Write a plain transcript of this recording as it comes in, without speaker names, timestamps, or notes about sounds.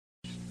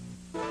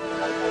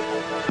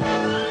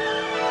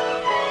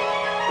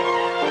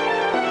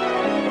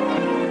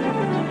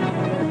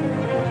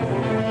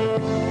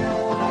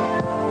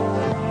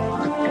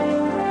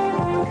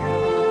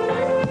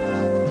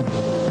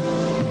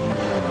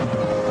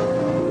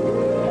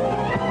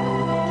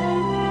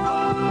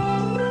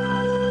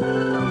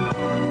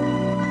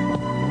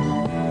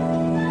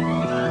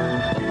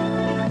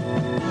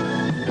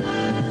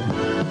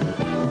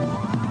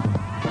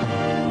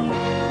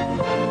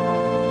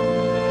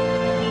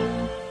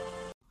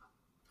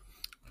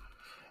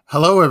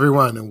Hello,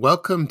 everyone, and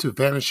welcome to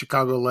Vanished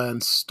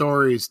Chicagoland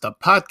Stories, the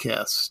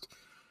podcast,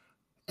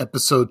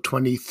 episode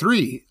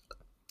 23.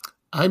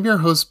 I'm your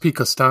host, Pete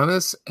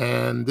Costanis,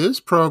 and this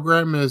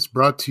program is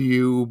brought to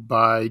you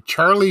by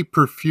Charlie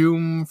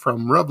Perfume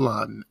from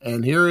Revlon.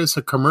 And here is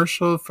a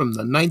commercial from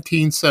the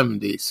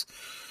 1970s.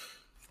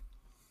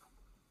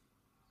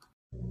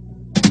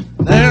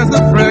 There's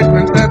a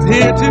fragrance that's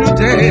here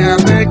today, and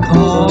they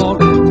call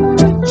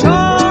it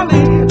Charlie.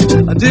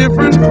 A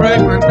different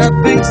fragrance that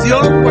thinks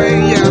your way,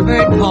 yeah,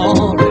 they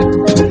call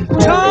it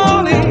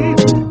Charlie.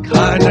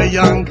 Kinda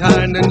young,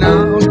 kinda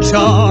now,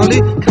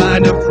 Charlie.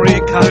 Kinda free,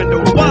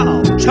 kinda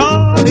wow,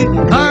 Charlie.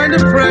 Kinda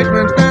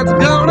fragrance that's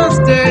gonna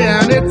stay,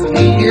 and it's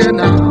here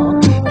now,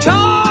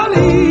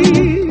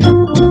 Charlie.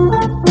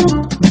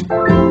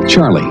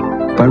 Charlie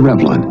by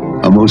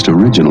Revlon, a most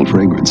original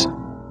fragrance.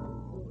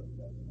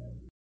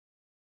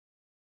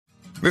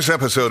 This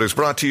episode is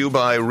brought to you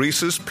by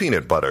Reese's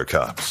Peanut Butter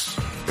Cups.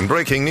 In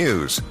breaking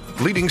news,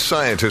 leading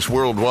scientists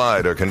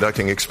worldwide are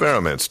conducting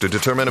experiments to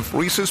determine if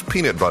Reese's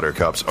Peanut Butter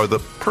Cups are the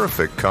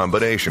perfect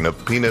combination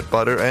of peanut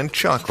butter and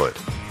chocolate.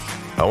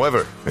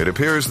 However, it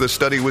appears the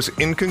study was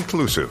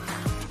inconclusive,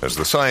 as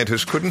the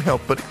scientists couldn't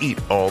help but eat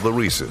all the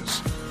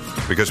Reese's.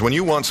 Because when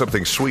you want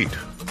something sweet,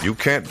 you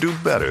can't do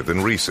better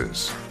than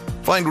Reese's.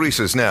 Find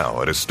Reese's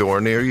now at a store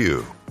near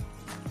you.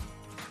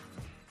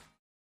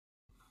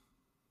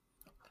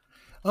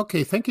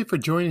 Okay, thank you for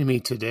joining me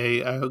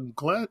today.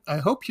 I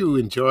hope you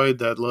enjoyed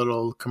that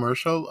little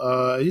commercial.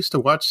 I used to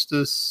watch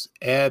this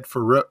ad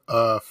for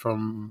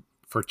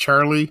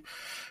Charlie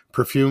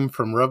Perfume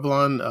from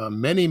Revlon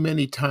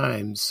many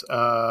times.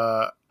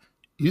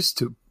 Used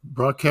to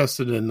broadcast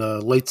it in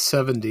the late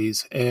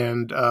 70s,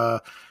 and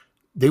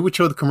they would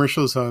show the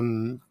commercials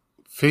on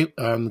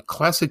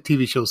classic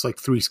TV shows like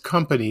Three's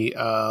Company,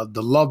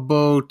 The Love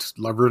Boat,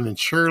 Laverne and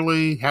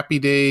Shirley, Happy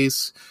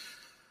Days,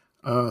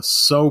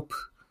 Soap.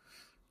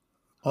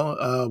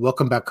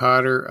 Welcome Back,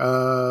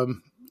 Kotter.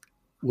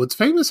 What's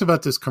famous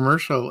about this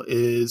commercial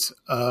is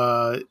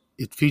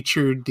it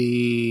featured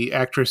the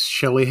actress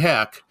Shelley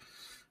Hack.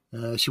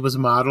 She was a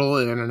model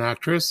and an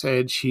actress,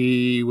 and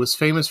she was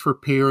famous for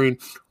appearing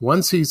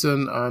one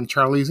season on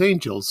Charlie's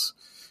Angels.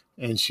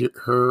 And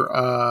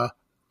her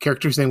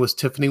character's name was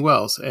Tiffany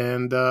Wells.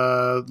 And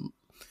the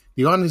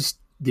audience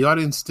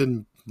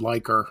didn't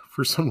like her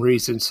for some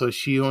reason, so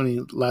she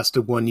only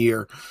lasted 1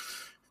 year.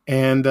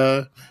 And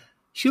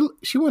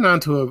She went on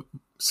to a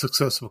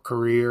successful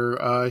career.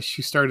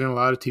 She starred in a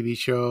lot of TV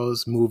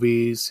shows,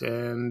 movies,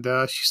 and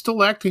she's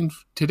still acting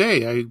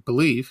today, I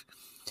believe.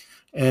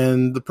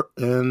 And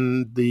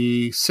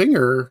the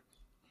singer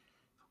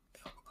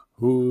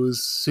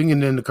who's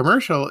singing in the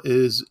commercial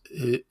is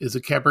a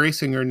cabaret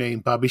singer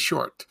named Bobby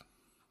Short.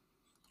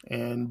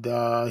 And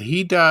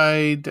he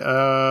died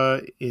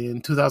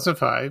in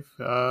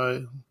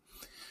 2005.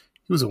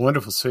 He was a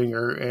wonderful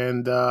singer,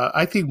 and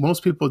I think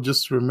most people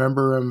just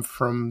remember him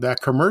from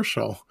that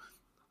commercial,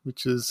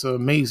 which is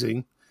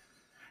amazing.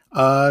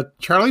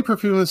 Charlie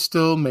Perfume is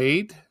still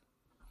made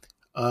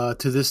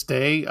to this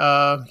day.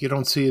 You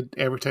don't see it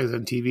advertised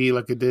on TV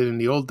like it did in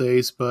the old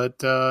days,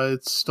 but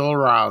it's still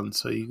around,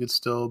 so you can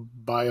still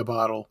buy a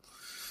bottle.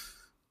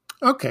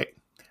 Okay.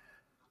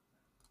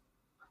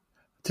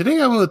 Today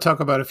I want to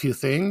talk about a few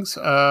things.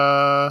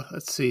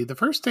 Let's see. The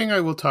first thing I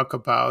will talk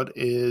about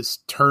is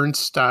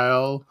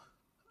Turnstile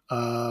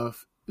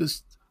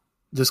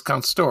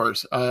discount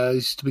stores. It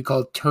used to be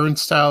called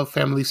Turnstile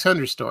Family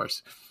Center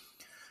stores.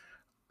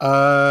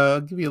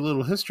 I'll give you a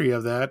little history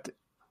of that.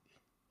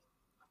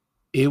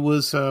 It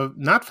was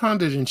not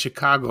founded in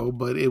Chicago,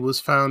 but it was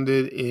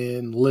founded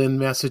in Lynn,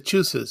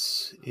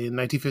 Massachusetts in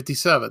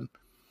 1957.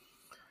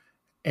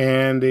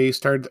 And they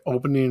started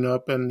opening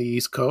up on the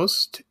East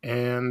Coast.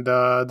 And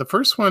the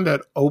first one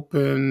that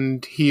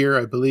opened here,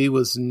 I believe,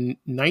 was in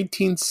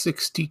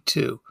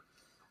 1962.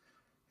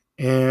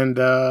 And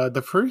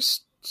the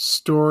first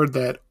store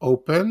that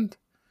opened,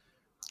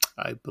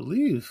 I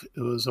believe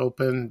it was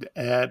opened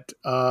at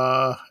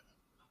the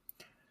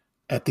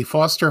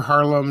Foster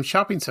Harlem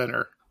Shopping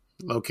Center,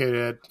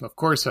 located, of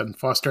course, on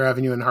Foster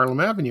Avenue and Harlem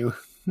Avenue.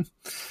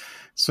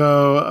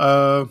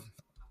 So,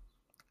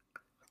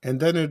 and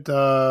then it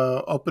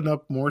opened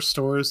up more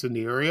stores in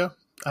the area.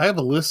 I have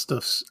a list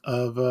of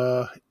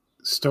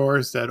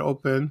stores that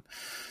open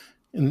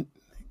in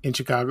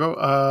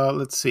Chicago.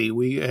 Let's see.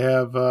 We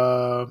have,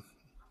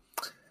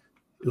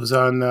 it was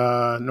on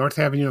North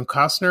Avenue in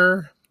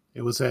Costner.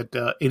 It was at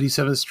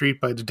 87th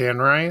Street by the Dan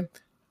Ryan,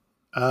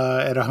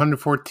 at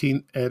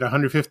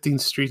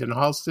 115th Street in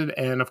Halsted.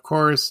 And of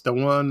course, the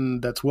one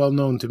that's well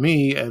known to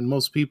me and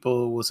most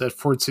people was at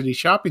Ford City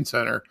Shopping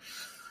Center.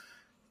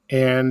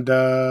 And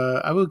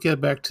I will get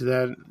back to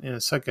that in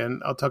a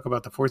second. I'll talk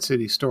about the Ford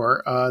City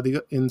store.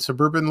 In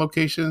suburban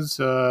locations,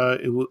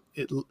 the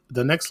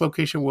next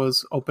location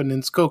was open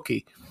in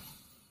Skokie.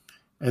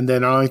 And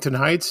then Arlington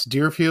Heights,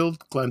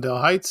 Deerfield, Glendale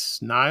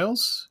Heights,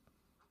 Niles,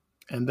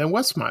 and then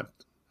Westmont.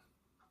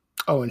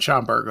 Oh, and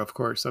Schaumburg, of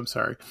course. I'm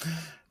sorry.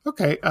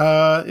 Okay.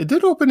 It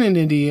did open in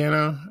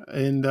Indiana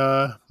and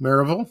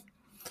Maryville.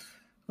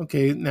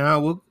 Okay,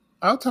 now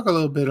I'll talk a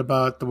little bit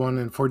about the one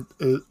in Fort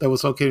that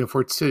was located in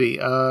Fort City.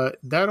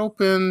 That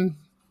opened,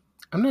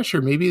 I'm not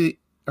sure, maybe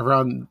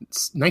around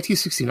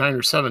 1969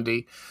 or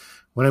 70.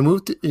 When I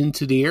moved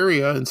into the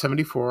area in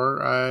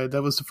 74,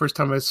 that was the first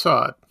time I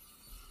saw it.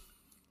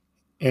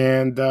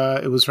 And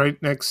it was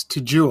right next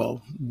to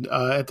Jewel.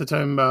 At the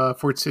time,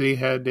 Fort City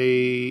had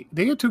they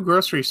had two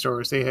grocery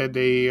stores. They had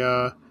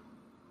a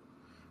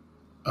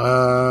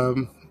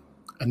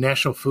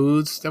National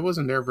Foods that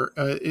wasn't there.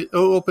 It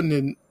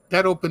opened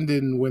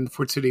in when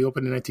Fort City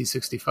opened in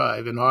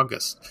 1965 in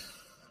August,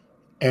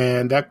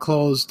 and that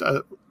closed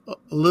a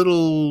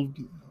little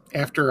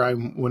after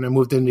when I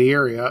moved in the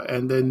area.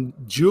 And then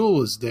Jewel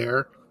was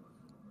there.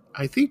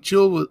 I think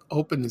Jewel was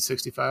opened in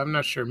 65. I'm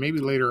not sure. Maybe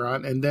later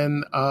on. And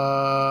then,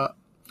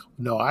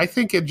 no, I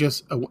think it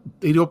just,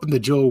 they opened the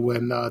Jewel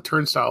when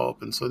Turnstile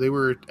opened. So they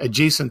were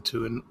adjacent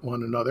to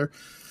one another.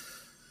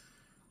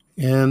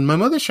 And my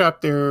mother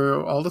shopped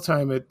there all the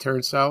time at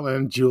Turnstile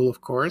and Jewel, of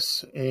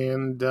course.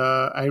 And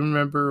I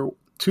remember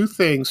two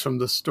things from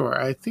the store.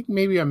 I think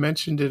maybe I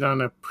mentioned it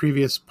on a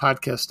previous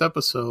podcast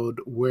episode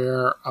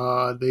where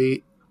I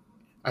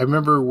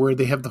remember where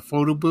they have the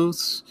photo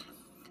booths.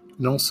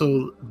 And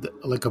also,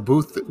 like a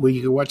booth where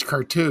you could watch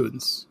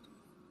cartoons.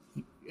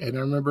 And I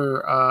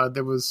remember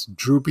there was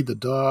Droopy the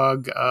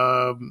dog,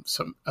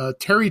 some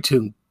Terry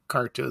Toon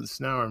cartoons.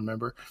 Now I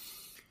remember.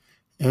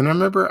 And I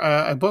remember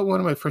I bought one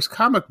of my first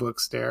comic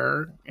books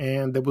there,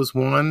 and there was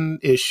one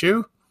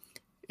issue.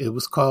 It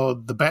was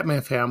called The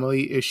Batman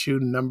Family, issue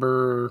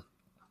number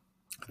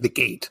The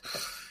Gate.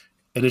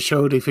 And it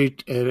showed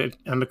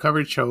on the cover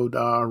it showed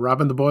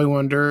Robin the Boy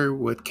Wonder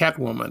with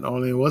Catwoman.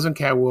 Only it wasn't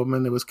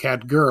Catwoman, it was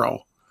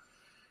Catgirl.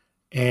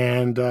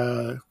 And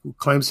who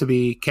claims to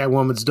be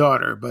Catwoman's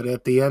daughter, but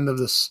at the end of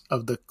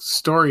the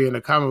story in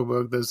the comic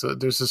book,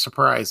 there's a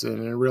surprise,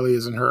 and it really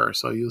isn't her.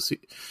 So you'll see.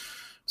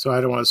 So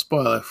I don't want to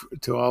spoil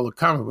it to all the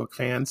comic book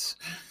fans.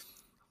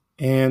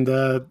 And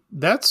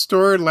that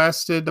store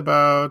lasted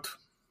about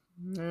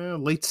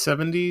late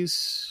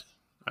 70s,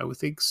 I would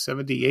think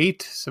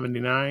 78,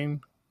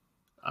 79.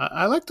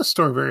 I like the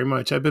store very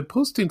much. I've been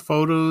posting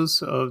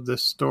photos of the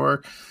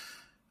store.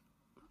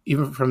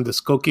 Even from the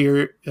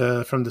Skokie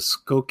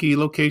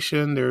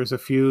location, there's a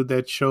few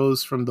that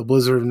shows from the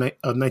blizzard of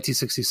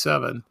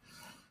 1967.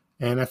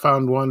 And I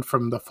found one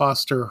from the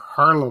Foster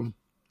Harlem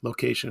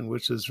location,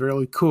 which is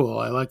really cool.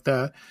 I like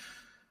that.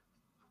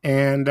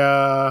 And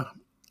the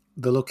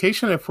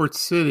location at Fort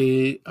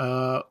City,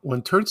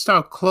 when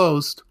Turnstile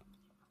closed,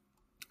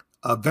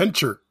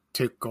 Venture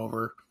took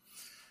over.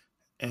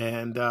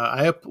 And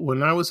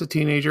when I was a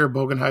teenager at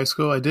Bogan High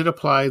School, I did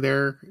apply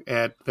there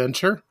at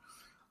Venture.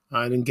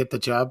 I didn't get the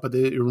job, but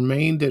it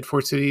remained at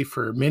Fort City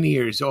for many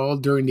years, all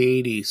during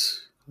the 80s.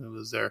 It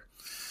was there.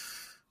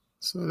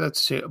 So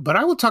that's it. But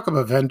I will talk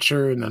about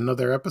Venture in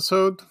another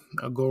episode.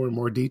 I'll go over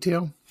more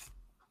detail.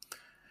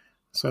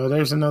 So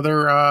there's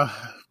another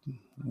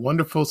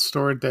wonderful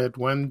store that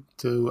went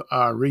to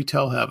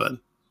retail heaven.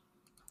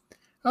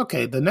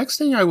 Okay, the next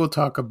thing I will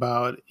talk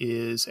about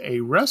is a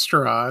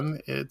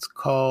restaurant. It's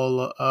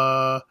called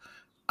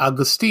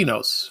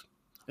Agostino's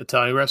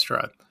Italian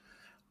restaurant.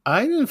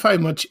 I didn't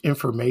find much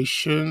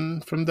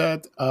information from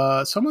that.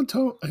 Someone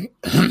told,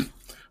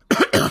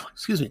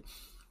 excuse me,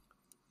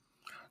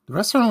 the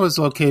restaurant was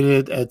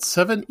located at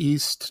 7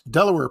 East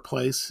Delaware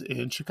Place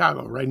in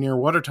Chicago, right near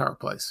Water Tower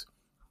Place.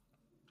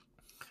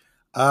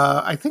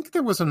 I think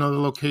there was another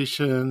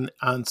location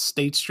on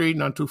State Street,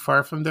 not too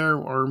far from there,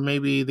 or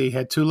maybe they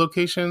had two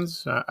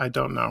locations. I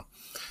don't know.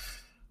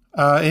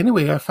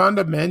 Anyway, I found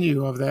a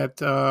menu of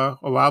that a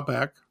while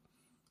back,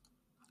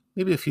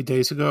 maybe a few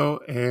days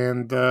ago,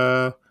 and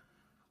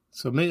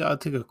so maybe I'll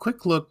take a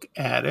quick look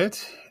at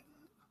it,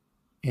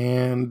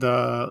 and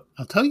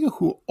I'll tell you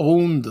who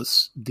owned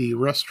the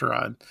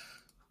restaurant.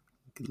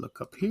 You can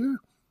look up here.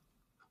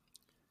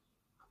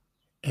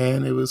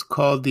 And it was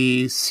called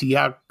the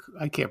Siak.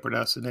 I can't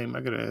pronounce the name.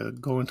 I got to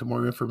go into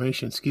more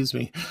information. Excuse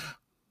me.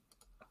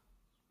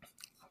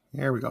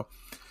 There we go.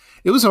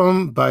 It was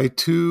owned by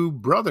two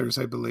brothers,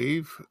 I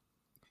believe,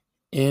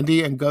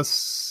 Andy and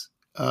Gus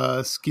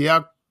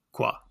Sciacqua.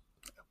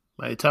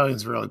 My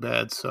Italian's really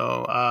bad,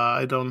 so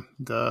I don't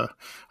know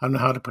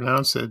how to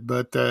pronounce it.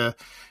 But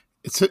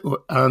it's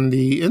on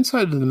the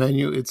inside of the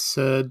menu. It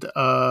said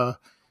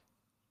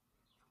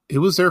it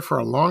was there for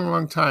a long,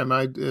 long time.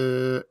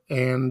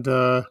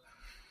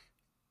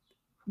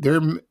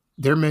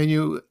 Their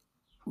menu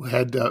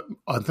had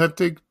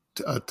authentic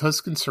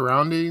Tuscan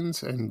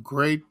surroundings and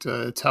great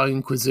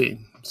Italian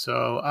cuisine.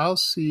 So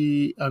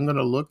I'm going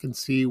to look and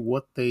see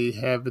what they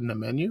have in the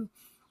menu.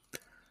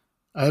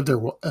 I have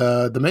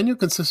the menu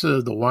consisted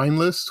of the wine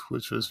list,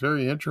 which was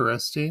very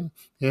interesting.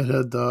 It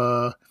had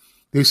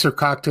they served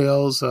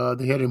cocktails.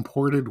 They had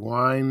imported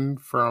wine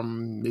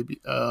from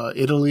maybe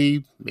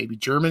Italy, maybe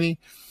Germany.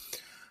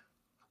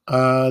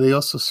 They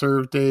also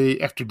served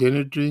after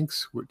dinner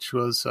drinks, which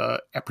was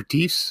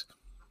aperitifs.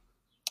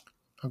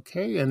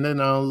 Okay, and then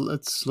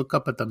let's look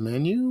up at the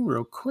menu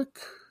real quick.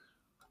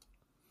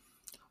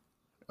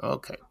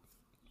 Okay.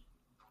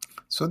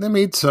 So they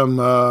made some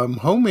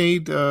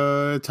homemade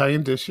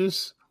Italian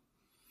dishes.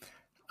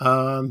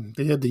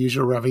 They had the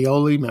usual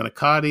ravioli,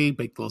 manicotti,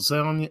 baked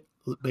lasagna,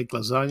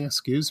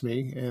 excuse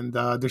me. And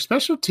their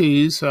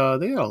specialties, they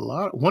had a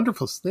lot of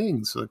wonderful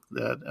things like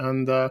that.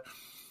 And they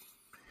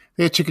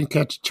had chicken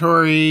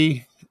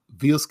cacciatore,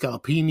 veal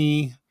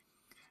scallopini,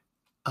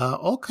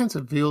 all kinds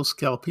of veal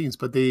scallopines,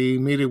 but they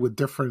made it with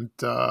different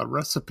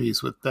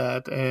recipes with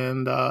that.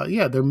 And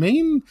their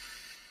main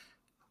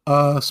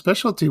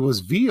specialty was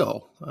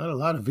veal. I had a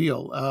lot of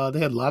veal. They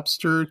had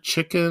lobster,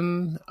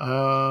 chicken.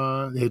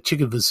 They had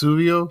chicken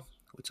Vesuvio,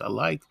 which I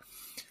like.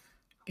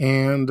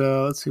 And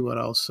let's see what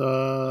else.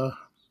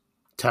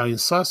 Italian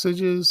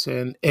sausages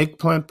and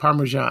eggplant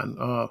parmesan.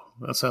 Oh,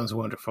 that sounds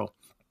wonderful.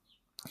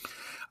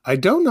 I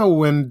don't know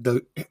when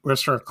the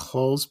restaurant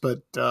closed,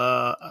 but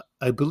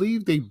I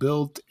believe they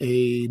built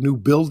a new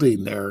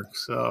building there.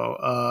 So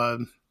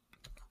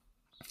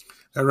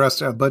a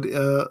restaurant, but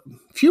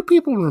few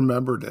people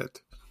remembered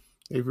it.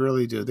 They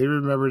really do. They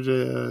remembered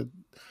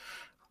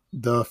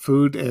the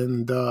food,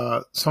 and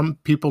some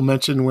people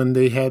mentioned when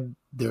they had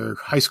their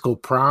high school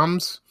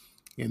proms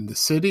in the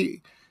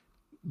city,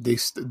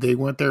 they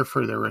went there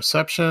for their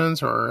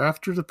receptions or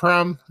after the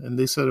prom, and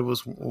they said it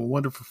was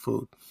wonderful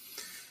food.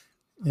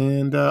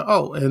 And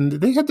and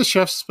they had the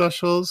chef's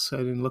specials. I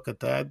didn't look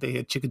at that. They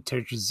had chicken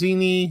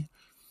tetrazzini.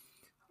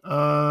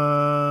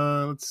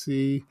 Let's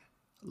see,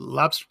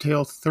 lobster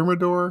tail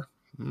thermidor.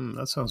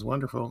 That sounds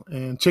wonderful.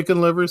 And chicken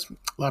livers. A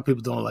lot of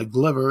people don't like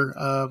liver.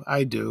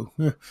 I do.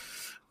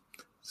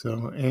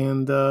 So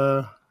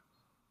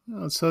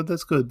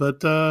that's good. But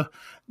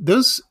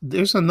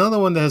there's another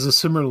one that has a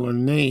similar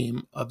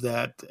name of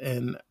that,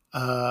 and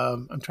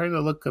I'm trying to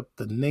look up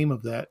the name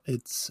of that.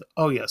 It's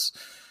yes.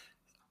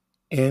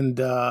 And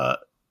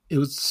it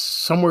was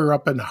somewhere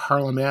up in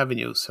Harlem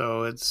Avenue.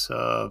 So it's,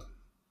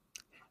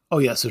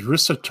 it's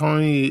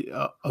Ristorante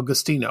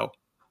Agostino.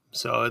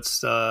 So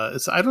it's,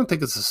 I don't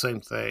think it's the same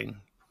thing.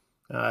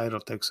 I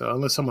don't think so,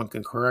 unless someone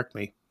can correct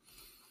me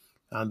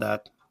on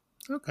that.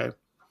 Okay.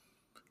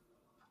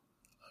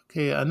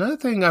 Another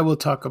thing I will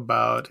talk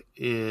about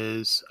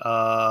is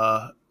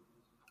I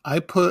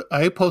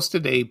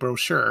posted a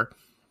brochure,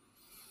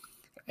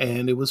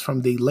 and it was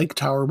from the Lake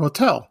Tower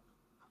Motel.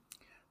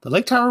 The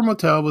Lake Tower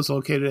Motel was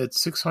located at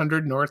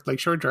 600 North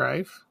Lakeshore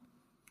Drive.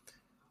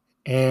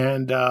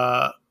 And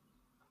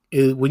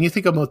when you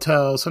think of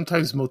motels,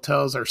 sometimes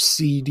motels are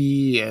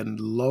seedy and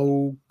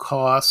low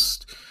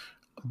cost.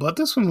 But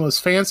this one was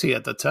fancy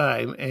at the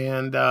time.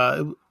 And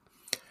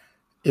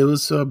it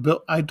was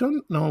built, I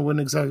don't know when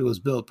exactly it was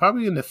built,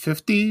 probably in the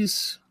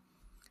 50s.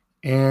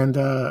 And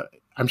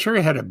I'm sure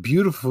it had a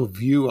beautiful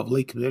view of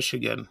Lake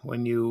Michigan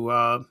when you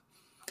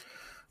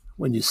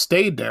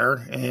stayed there.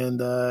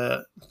 And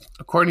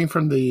according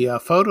from the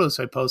photos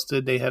I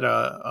posted, they had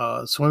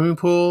a swimming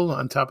pool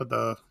on top of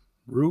the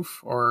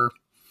roof or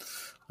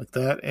like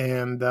that.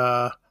 And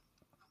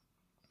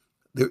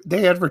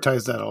they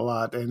advertised that a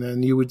lot. And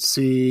then you would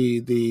see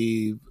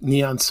the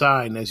neon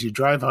sign as you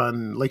drive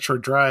on Lakeshore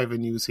Drive,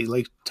 and you would see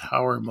Lake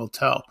Tower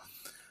Motel.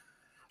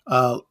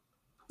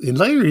 In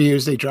later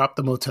years, they dropped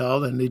the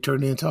motel and they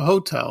turned it into a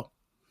hotel.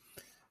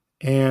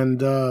 And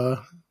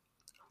the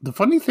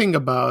funny thing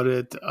about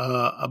it,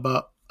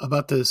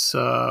 about this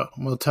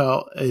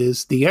motel,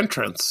 is the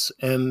entrance,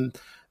 and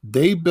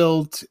they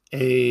built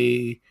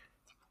a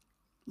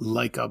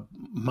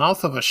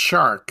mouth of a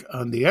shark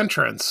on the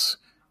entrance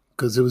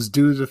because it was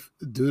due to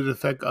the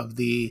effect of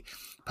the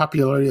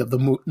popularity of the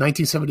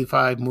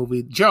 1975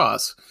 movie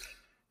Jaws.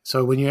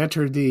 So when you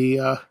enter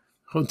the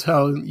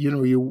hotel,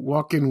 you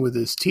walk in with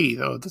his teeth.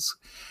 Oh,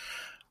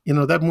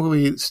 that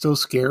movie still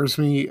scares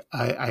me.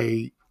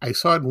 I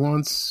saw it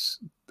once.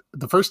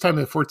 The first time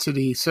at Fort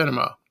City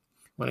Cinema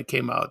when it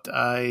came out.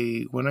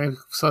 When I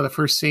saw the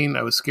first scene,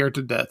 I was scared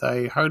to death.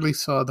 I hardly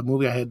saw the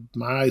movie. I had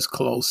my eyes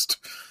closed.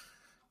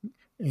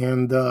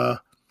 And I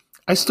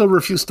still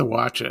refuse to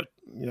watch it.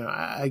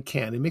 I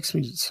can't. It makes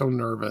me so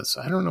nervous.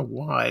 I don't know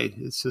why.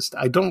 It's just,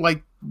 I don't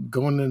like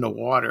going into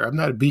water. I'm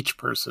not a beach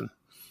person.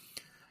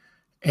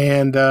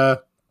 And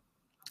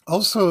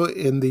also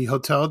in the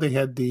hotel, they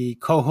had the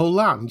Coho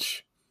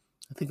Lounge.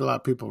 I think a lot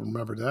of people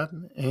remember that.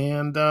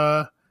 And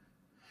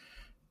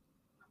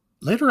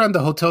later on, the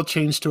hotel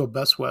changed to a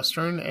Best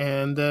Western,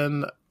 and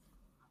then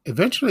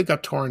eventually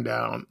got torn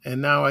down. And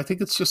now I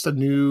think it's just a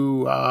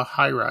new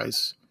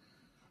high-rise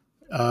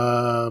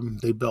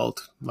they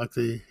built, like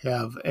they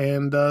have.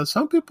 And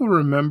some people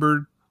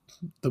remembered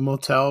the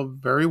motel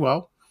very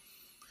well.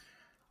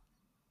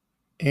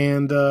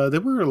 And there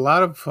were a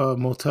lot of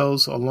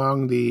motels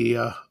along the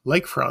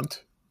lakefront.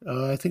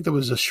 I think there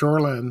was a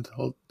Shoreline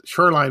Motel,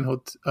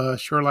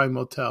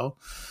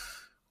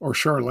 or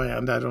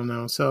Shoreland, I don't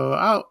know.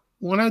 So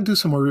when I do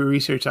some more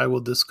research, I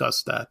will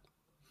discuss that.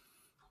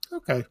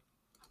 Okay.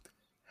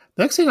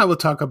 Next thing I will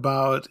talk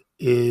about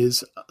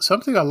is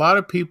something a lot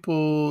of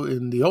people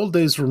in the old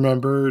days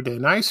remembered,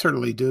 and I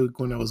certainly do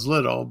when I was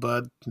little,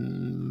 but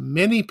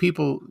many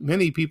people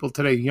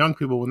today, young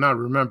people, will not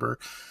remember,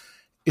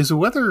 is a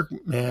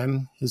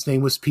weatherman. His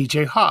name was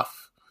P.J.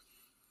 Hoff.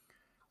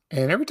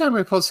 And every time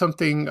I post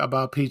something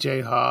about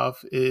PJ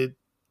Hoff, it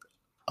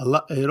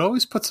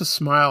always puts a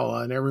smile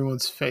on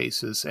everyone's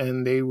faces,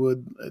 and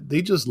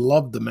they just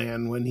loved the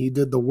man when he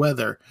did the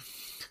weather.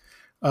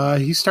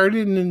 He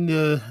started in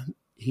the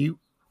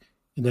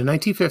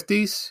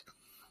 1950s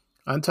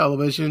on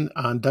television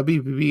on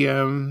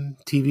WBBM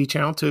TV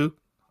Channel 2.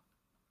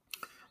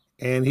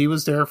 And he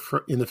was there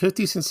in the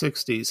 50s and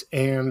 60s.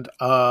 And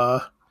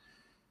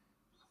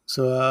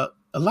so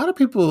a lot of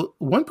people,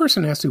 one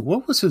person asked me,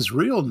 what was his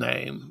real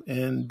name?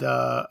 And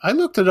I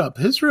looked it up.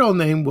 His real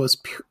name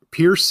was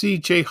Percy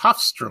J.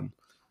 Hofstrom.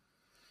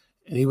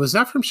 And he was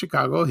not from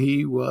Chicago.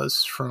 He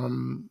was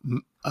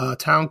from a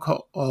town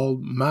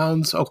called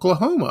Mounds,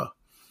 Oklahoma.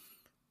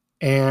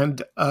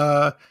 And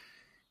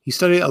he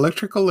studied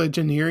electrical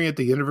engineering at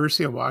the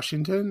University of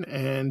Washington,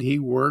 and he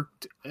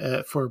worked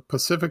for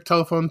Pacific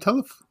Telephone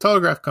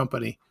Telegraph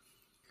Company.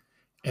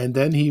 And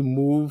then he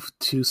moved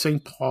to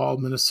St. Paul,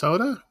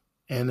 Minnesota,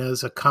 and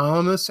as a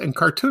columnist and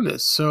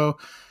cartoonist. So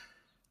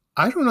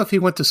I don't know if he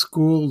went to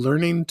school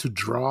learning to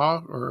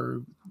draw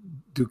or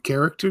do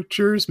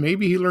caricatures.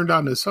 Maybe he learned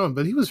on his own,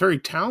 but he was very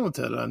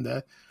talented on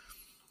that.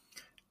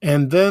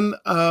 And then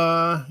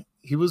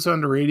he was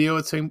on the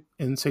radio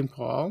in St.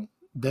 Paul.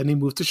 Then he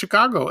moved to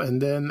Chicago, and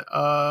then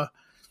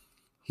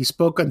he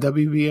spoke on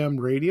WBM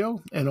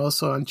radio and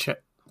also on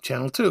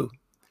Channel 2.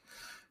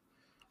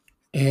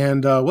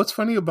 And what's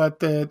funny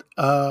about that,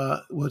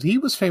 what he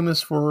was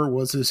famous for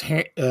was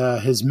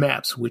his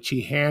maps, which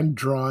he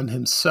hand-drawn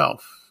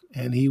himself.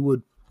 And he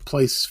would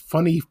place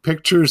funny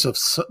pictures of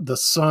the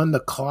sun,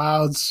 the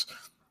clouds,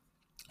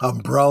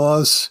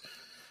 umbrellas.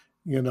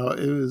 You know,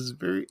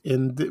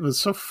 it was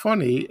so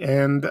funny.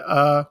 And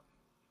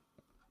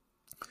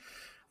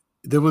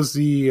there was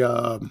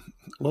what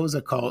was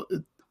it called?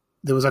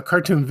 There was a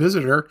cartoon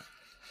visitor.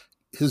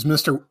 His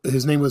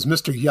name was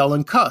Mr. Yell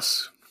and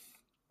Cuss.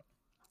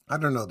 I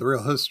don't know the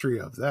real history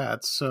of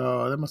that,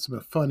 so that must have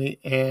been funny.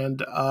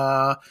 And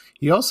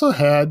he also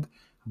had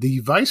the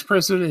vice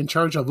president in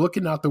charge of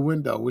looking out the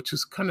window, which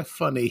is kind of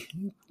funny.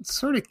 It's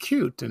sort of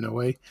cute in a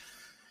way.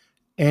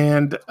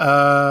 And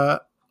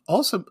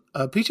also,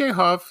 PJ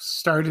Hoff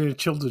started a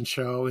children's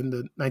show in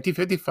the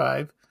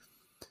 1955.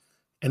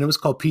 And it was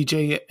called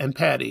PJ and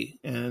Patty.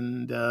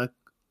 And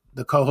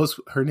the co-host,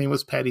 her name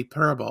was Patty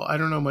Parable. I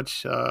don't know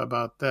much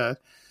about that.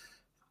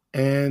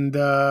 And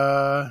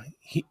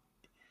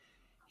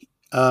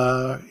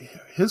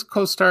his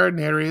co-star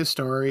narrated a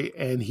story,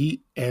 and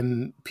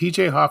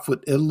PJ Hoff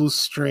would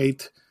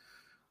illustrate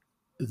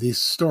the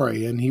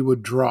story, and he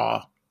would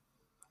draw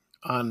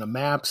on the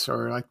maps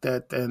or like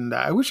that. And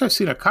I wish I'd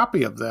seen a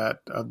copy of that,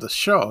 of the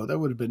show. That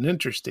would have been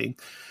interesting.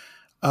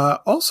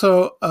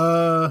 Also,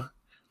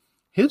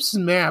 his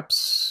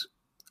maps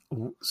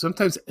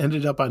sometimes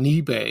ended up on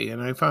eBay,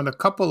 and I found a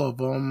couple of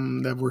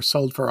them that were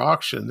sold for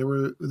auction.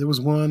 There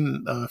was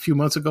one a few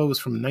months ago. It was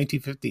from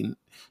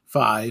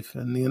 1955,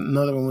 and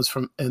another one was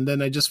and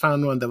then I just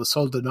found one that was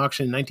sold at an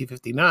auction in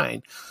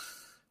 1959.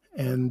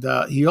 And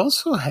he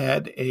also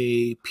had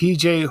a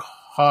PJ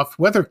Hoff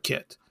weather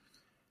kit,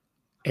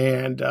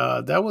 and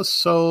that was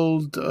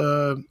sold.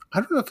 I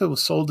don't know if it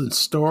was sold in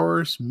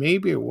stores.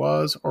 Maybe it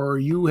was, or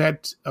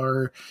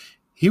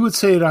he would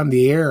say it on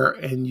the air,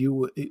 and you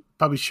would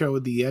probably show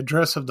the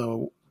address of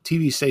the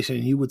TV station,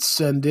 and you would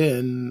send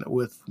in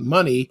with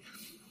money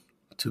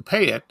to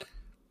pay it.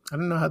 I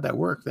don't know how that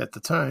worked at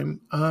the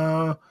time.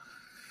 A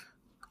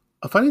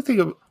funny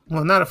thing,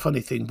 well, not a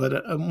funny thing, but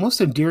a most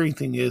endearing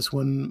thing is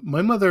when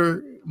my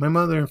mother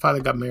and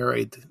father got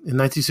married in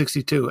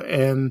 1962,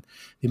 and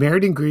they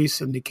married in Greece,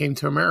 and they came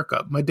to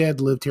America. My dad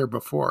lived here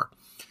before,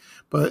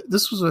 but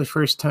this was my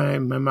first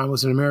time my mom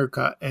was in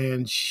America,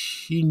 and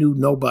she knew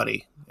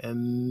nobody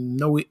and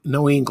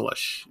no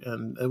English,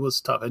 and it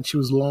was tough, and she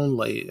was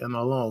lonely and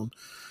alone.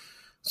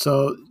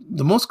 So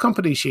the most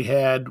company she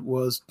had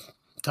was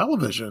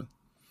television,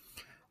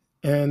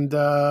 and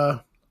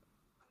one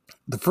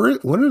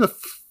of the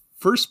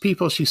first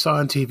people she saw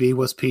on TV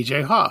was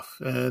PJ Hoff,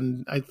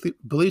 and I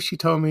believe she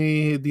told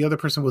me the other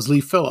person was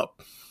Lee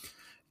Phillip,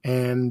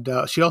 and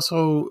she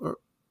also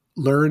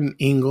learned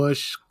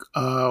English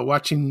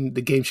watching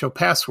the game show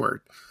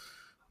Password.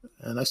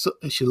 And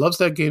she loves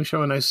that game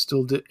show, and I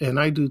still do, and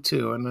I do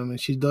too. And I mean,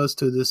 she does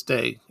to this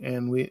day.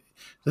 And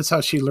that's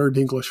how she learned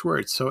English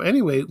words. So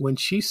anyway, when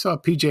she saw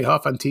PJ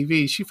Hoff on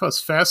TV, she was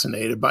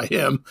fascinated by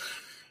him.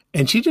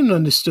 And she didn't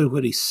understand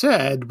what he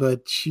said,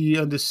 but she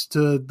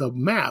understood the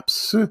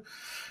maps.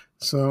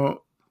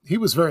 So he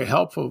was very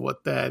helpful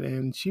with that,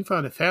 and she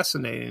found it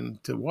fascinating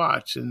to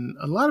watch. And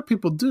a lot of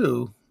people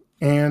do.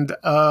 And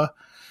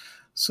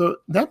so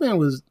that man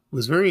was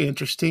very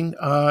interesting.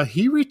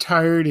 He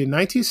retired in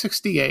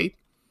 1968,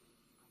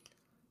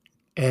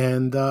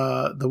 and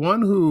the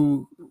one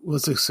who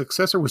was a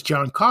successor was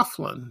John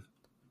Coughlin,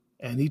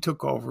 and he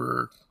took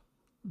over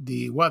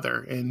the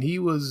weather, and he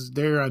was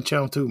there on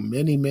Channel 2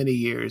 many, many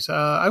years.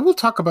 I will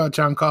talk about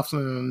John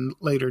Coughlin on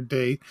a later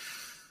date.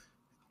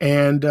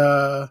 And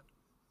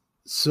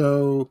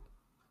so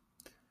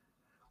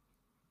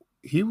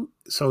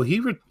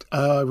retired,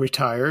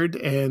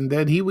 and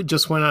then he would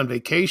just went on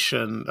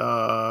vacation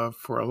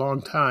for a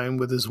long time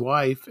with his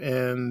wife,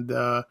 and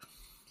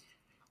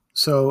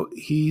so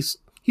he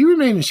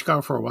remained in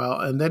Chicago for a while,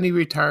 and then he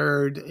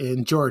retired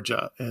in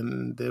Georgia,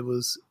 and it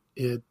was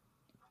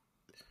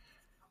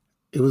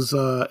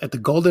at the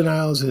Golden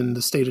Isles in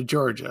the state of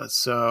Georgia.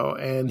 So,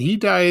 and he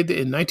died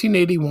in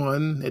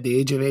 1981 at the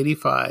age of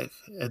 85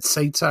 at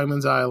St.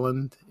 Simon's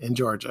Island in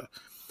Georgia.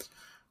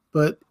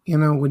 But,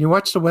 when you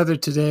watch the weather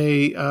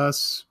today,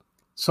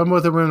 some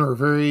weathermen are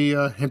very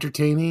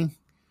entertaining.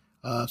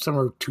 Some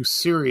are too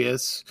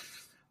serious.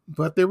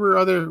 But there were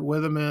other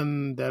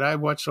weathermen that I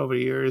watched over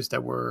the years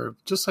that were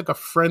just like a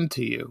friend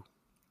to you.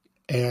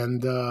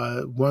 And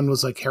one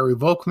was like Harry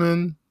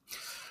Volkman.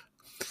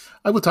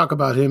 I will talk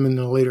about him in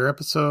a later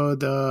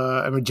episode.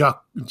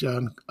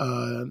 John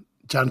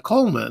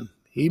Coleman.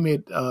 He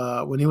made,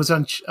 when he was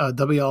on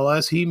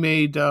WLS, he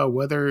made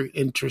weather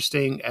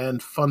interesting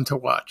and fun to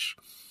watch.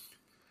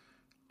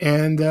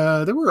 And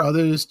there were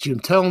others, Jim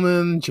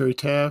Tillman, Jerry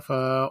Taft,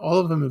 all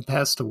of them have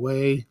passed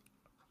away,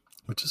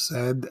 which is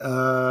sad.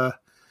 But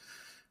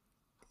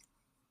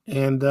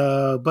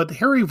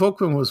Harry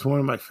Volkman was one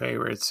of my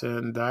favorites,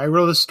 and I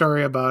wrote a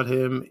story about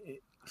him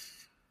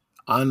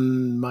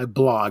on my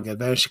blog at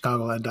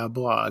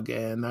VanChicagoland.blog,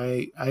 and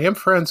I am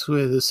friends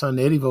with his son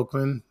Eddie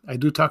Volkman. I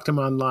do talk to him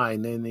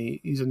online, and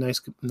he's a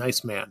nice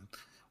man,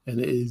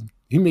 and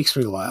he makes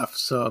me laugh.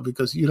 So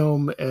because you know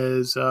him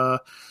as on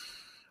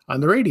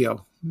the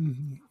radio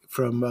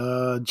from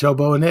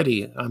Jobo and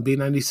Eddie on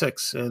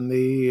B96, and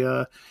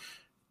the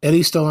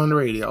Eddie's still on the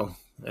radio,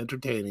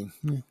 entertaining.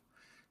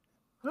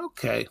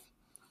 Okay,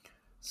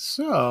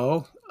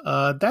 so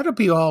that'll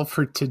be all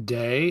for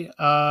today.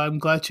 I'm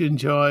glad you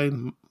enjoy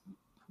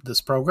this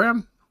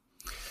program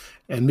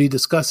and me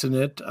discussing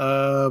it.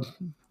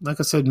 Like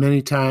I said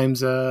many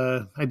times,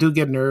 I do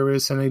get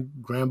nervous and I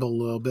ramble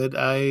a little bit.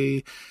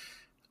 I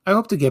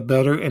hope to get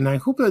better, and I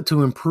hope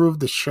to improve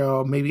the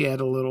show, maybe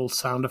add a little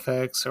sound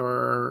effects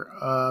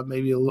or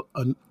maybe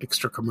an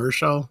extra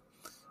commercial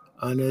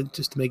on it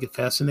just to make it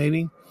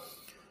fascinating.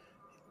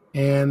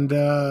 And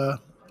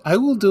I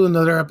will do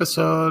another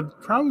episode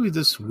probably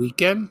this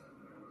weekend.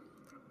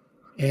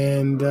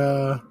 And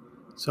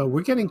so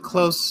we're getting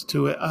close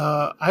to it.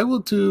 I will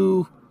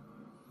do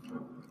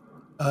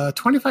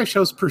 25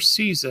 shows per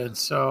season.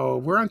 So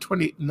we're on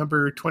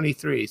number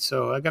 23.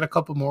 So I got a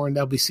couple more, and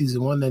that'll be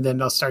season 1, and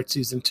then I'll start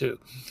season 2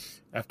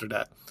 after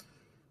that.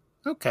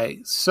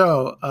 Okay,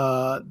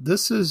 so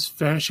this is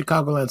Van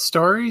Chicagoland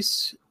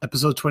Stories,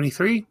 episode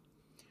 23.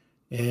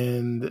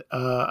 And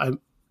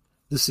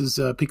this is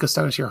Pete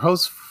Costanis, your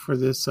host for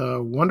this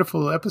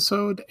wonderful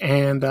episode.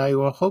 And I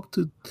will hope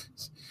to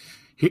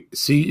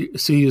see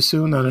you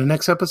soon on the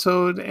next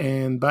episode.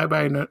 And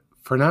bye-bye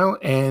for now,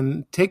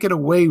 and take it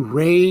away,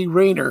 Ray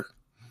Rayner.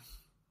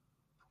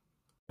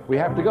 We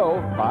have to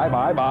go. Bye,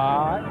 bye,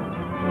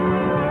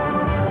 bye.